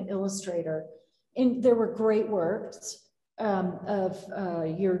being an illustrator. And there were great works of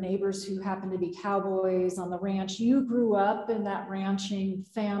your neighbors who happened to be cowboys on the ranch. You grew up in that ranching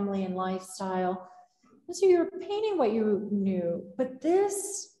family and lifestyle. So you're painting what you knew. But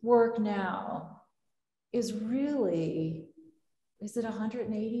this work now is really, is it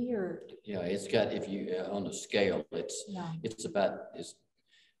 180 or? Yeah, it's got, if you, on the scale, it's about, it's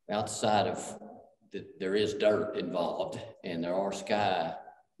outside of, there is dirt involved and there are sky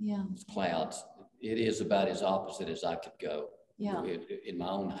clouds. It is about as opposite as I could go in my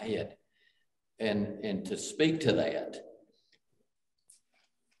own head. And to speak to that,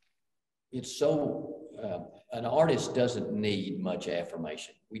 it's so, an artist doesn't need much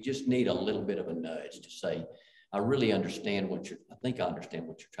affirmation. We just need a little bit of a nudge to say, I really understand I think I understand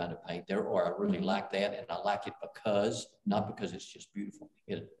what you're trying to paint there, or I really like that, and I like it because, not because it's just beautiful.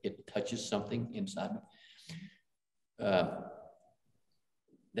 It touches something inside me.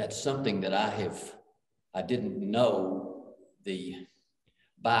 That's something that I didn't know the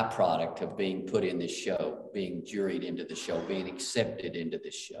byproduct of being put in this show, being juried into the show, being accepted into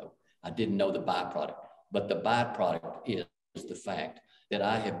this show. I didn't know the byproduct, but the byproduct is the fact that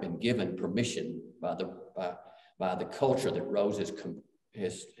I have been given permission by the culture that Rose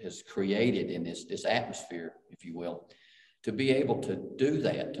has created in this atmosphere, if you will, to be able to do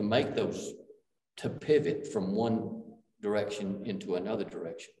that, to make those, to pivot from one direction into another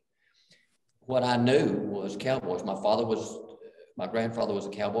direction. What I knew was cowboys. My grandfather was a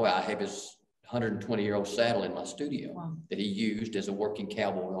cowboy. I have his 120-year-old saddle in my studio that he used as a working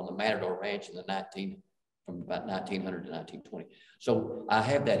cowboy on the Matador Ranch in from about 1900 to 1920. So I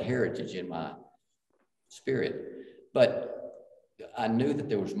have that heritage in my spirit, but I knew that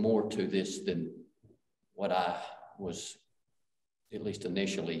there was more to this than what I was at least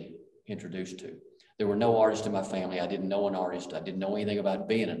initially introduced to. There were no artists in my family. I didn't know an artist. I didn't know anything about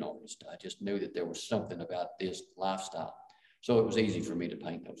being an artist. I just knew that there was something about this lifestyle. So it was easy for me to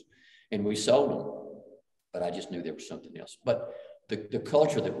paint those. And we sold them, but I just knew there was something else. But the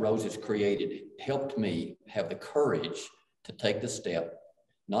culture that Rose has created helped me have the courage to take the step,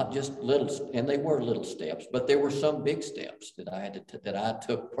 not just little, and they were little steps, but there were some big steps that I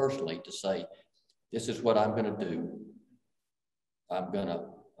took personally to say, this is what I'm going to do. I'm going to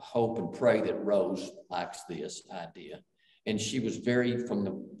hope and pray that Rose likes this idea. And she was from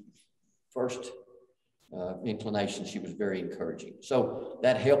the first inclination, she was very encouraging. So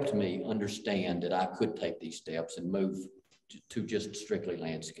that helped me understand that I could take these steps and move to just strictly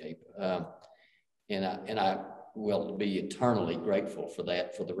landscape. And I will be eternally grateful for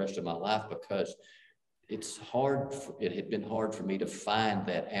that for the rest of my life, because it had been hard for me to find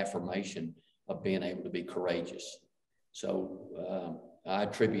that affirmation of being able to be courageous. So I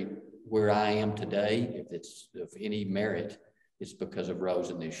attribute where I am today, if it's of any merit, it's because of Rose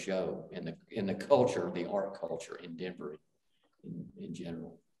in this show and the culture, the art culture in Denver in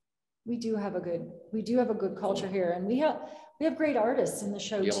general. We do have a good culture here, and we have great artists in the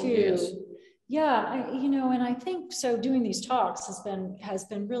show too. Yes. Yeah, and I think so. Doing these talks has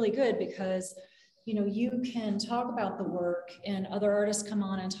been really good, because you can talk about the work, and other artists come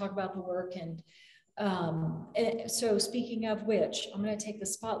on and talk about the work, and so speaking of which, I'm going to take the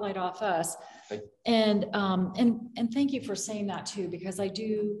spotlight off us, okay. And thank you for saying that too, because I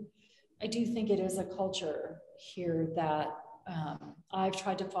do think it is a culture here that I've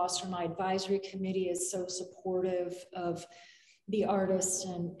tried to foster. My advisory committee is so supportive of the artists,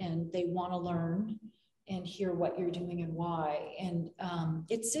 and they want to learn and hear what you're doing and why. And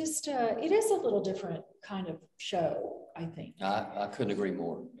it's just, it is a little different kind of show, I think. I couldn't agree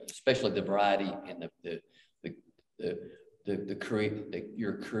more, especially the variety and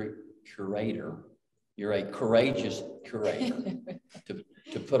your curator. You're a courageous curator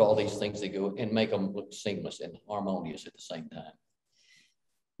to put all these things that go and make them look seamless and harmonious at the same time.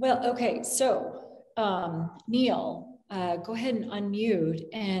 Well, okay, so Neil, go ahead and unmute,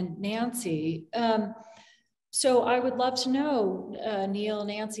 and Nancy. So I would love to know, Neil,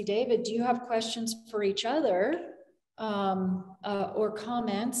 Nancy, David, do you have questions for each other or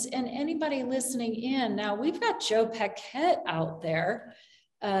comments? And anybody listening in, now we've got Joe Paquette out there,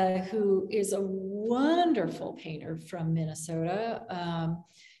 who is a wonderful painter from Minnesota,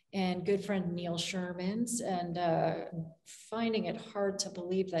 and good friend Neil Sherman's, and finding it hard to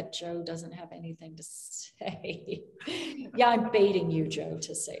believe that Joe doesn't have anything to say. Yeah, I'm baiting you, Joe,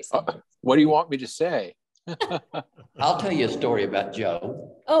 to say something. What do you want me to say? I'll tell you a story about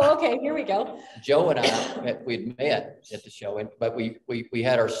Joe. Oh, okay, here we go. Joe and I, we'd met at the show, but we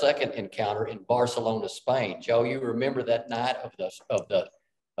had our second encounter in Barcelona, Spain. Joe, you remember that night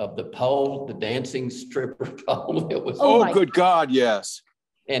of the pole, the dancing stripper pole? It was Good God, yes.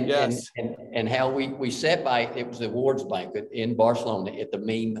 And yes. and how we sat by, it was the awards banquet in Barcelona at the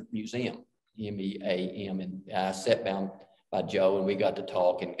Meme Museum, MEAM, and I sat down by Joe, and we got to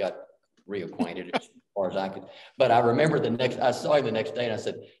talk and got reacquainted as far as I could. But I remember I saw him the next day, and I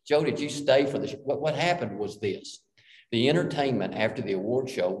said, Joe, did you stay for the show? What happened was this: the entertainment after the award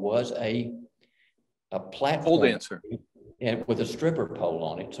show was a platform Pole dancer, and with a stripper pole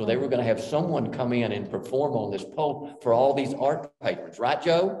on it. So they were going to have someone come in and perform on this pole for all these art patrons, right,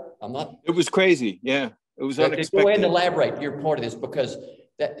 Joe? It was crazy. Yeah, it was unexpected. Go ahead and elaborate your part of this, because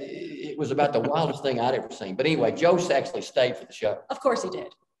it was about the wildest thing I'd ever seen. But anyway, Joe actually stayed for the show. Of course he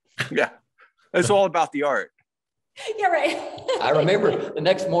did. Yeah, it's all about the art. Yeah, right. I remember the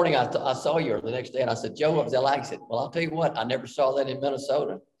next morning I saw you, or the next day, and I said, Joe, what was that like? He said, well, I'll tell you what, I never saw that in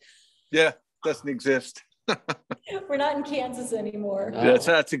Minnesota. Yeah, doesn't exist. We're not in Kansas anymore. No.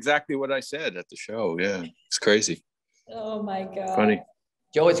 That's exactly what I said at the show. Yeah, it's crazy. Oh my God. Funny.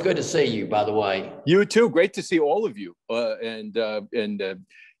 Joe, it's good to see you, by the way. You too. Great to see all of you. And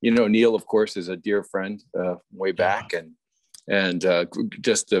you know, Neil, of course, is a dear friend way back, and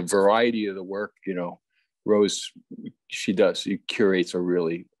just the variety of the work. You know, Rose, she curates a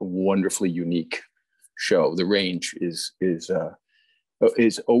really wonderfully unique show. The range is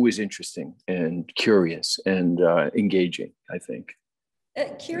always interesting and curious and engaging, I think.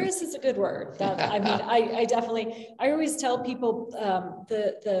 Curious is a good word. I mean, I definitely, I always tell people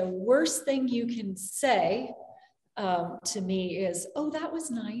the worst thing you can say to me is, oh, that was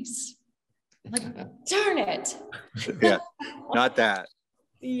nice. I'm like, darn it. Yeah, not that.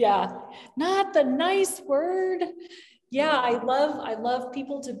 Yeah, not the nice word. Yeah, I love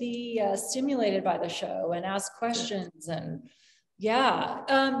people to be stimulated by the show and ask questions, and yeah.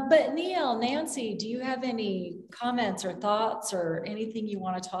 But Neil, Nancy, do you have any comments or thoughts or anything you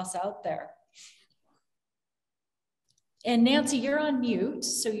want to toss out there? And Nancy, you're on mute,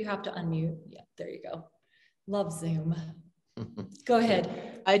 so you have to unmute. Yeah, there you go. Love Zoom. Go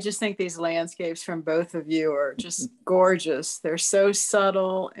ahead. I just think these landscapes from both of you are just gorgeous. They're so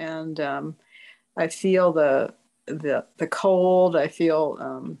subtle, and I feel the cold. I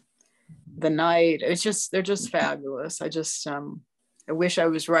feel the night. They're just fabulous. I wish I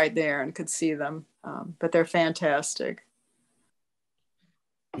was right there and could see them, but they're fantastic.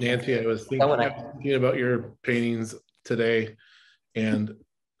 Nancy, I was thinking about your paintings today, and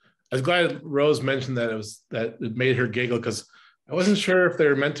I was glad Rose mentioned that it made her giggle, because I wasn't sure if they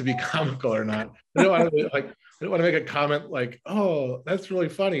were meant to be comical or not. I didn't want to make a comment like, "Oh, that's really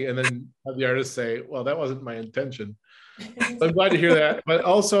funny," and then have the artist say, "Well, that wasn't my intention." So I'm glad to hear that. But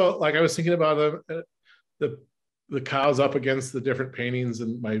also, like, I was thinking about the cows up against the different paintings,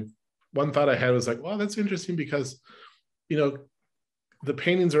 and my one thought I had was like, "Well, that's interesting," because, you know, the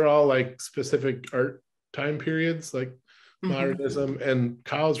paintings are all like specific art time periods, like modernism, and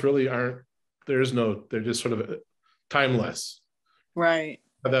cows really aren't. They're just sort of timeless. Right.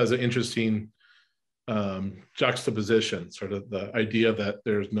 That was an interesting juxtaposition, sort of the idea that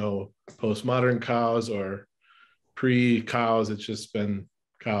there's no postmodern cows or pre-cows. It's just been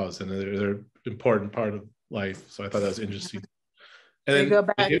cows, and they're an important part of life. So I thought that was interesting. And then go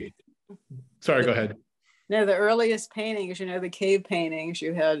back. Sorry, go ahead. No, the earliest paintings, you know, the cave paintings,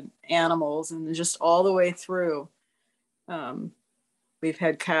 you had animals, and just all the way through, we've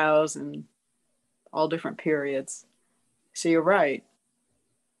had cows in all different periods. So you're right.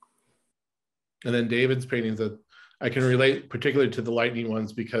 And then David's paintings that I can relate particularly to the lightning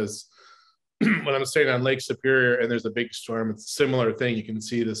ones, because when I'm staying on Lake Superior and there's a big storm, it's a similar thing. You can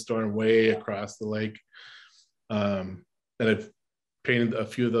see the storm way across the lake. And I've painted a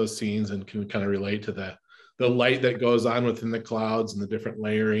few of those scenes and can kind of relate to the light that goes on within the clouds and the different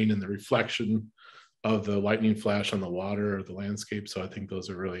layering and the reflection of the lightning flash on the water or the landscape. So I think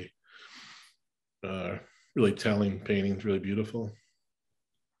those are really, really telling paintings, really beautiful.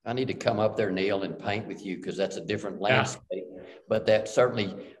 I need to come up there, Neil, and paint with you, because that's a different landscape. Yeah. But that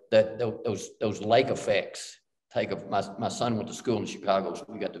certainly, those lake effects my son went to school in Chicago, so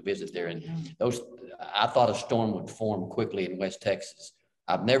we got to visit there, and I thought a storm would form quickly in West Texas.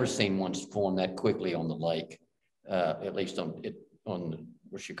 I've never seen one form that quickly on the lake, at least on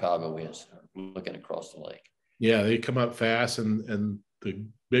where Chicago is, looking across the lake. Yeah, they come up fast, and the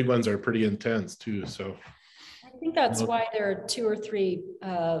big ones are pretty intense too. So I think that's why there are 2 or 3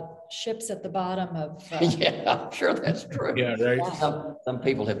 ships at the bottom of. Yeah, I'm sure that's true. Yeah, right. Some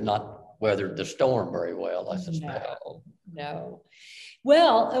people have not weathered the storm very well, I suspect. No.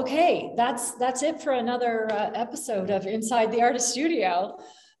 Well, okay, that's it for another episode of Inside the Artist Studio.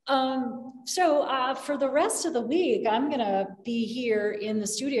 So for the rest of the week, I'm gonna be here in the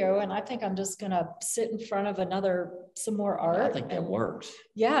studio, and I think I'm just gonna sit in front of some more art. I think that works.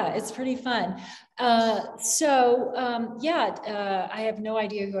 Yeah, it's pretty fun. I have no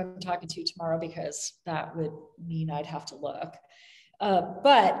idea who I'm talking to tomorrow, because that would mean I'd have to look.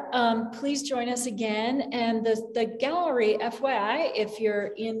 But please join us again. And the gallery, FYI, if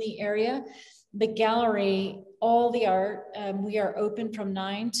you're in the area, the gallery, all the art, we are open from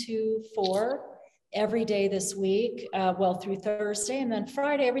 9 to 4 every day this week, through Thursday. And then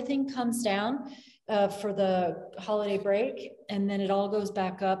Friday, everything comes down for the holiday break. And then it all goes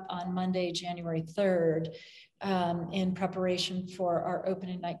back up on Monday, January 3rd. In preparation for our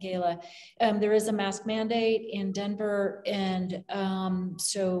opening night gala. There is a mask mandate in Denver, and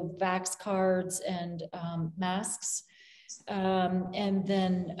so vax cards and masks. And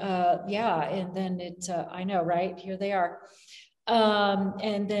then I know, right? Here they are.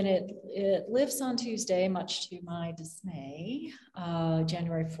 And then it lifts on Tuesday, much to my dismay,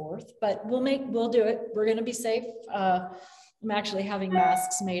 January 4th, but we'll do it. We're going to be safe. I'm actually having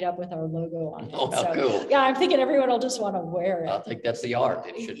masks made up with our logo on it. Oh, how cool. Yeah, I'm thinking everyone will just want to wear it. I think that's the art.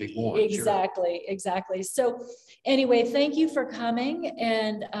 It should be worn. Exactly, sure. Exactly. So anyway, thank you for coming,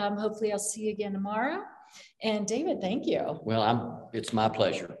 and hopefully I'll see you again tomorrow. And David, thank you. Well, it's my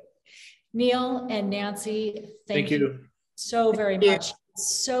pleasure. Neil and Nancy, thank you so very much.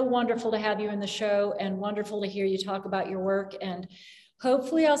 So wonderful to have you in the show, and wonderful to hear you talk about your work. And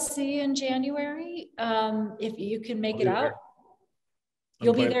hopefully I'll see you in January, if you can make it out.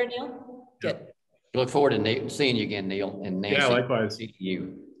 You'll be there, Neil? Yeah. Good. Look forward to seeing you again, Neil and Nancy. Yeah, likewise. See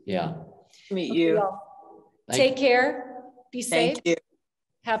you. Yeah. Meet you. Take care. Be safe. Thank you.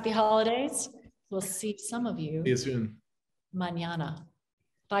 Happy holidays. We'll see some of you. See you soon. Mañana.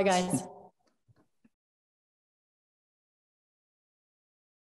 Bye, guys.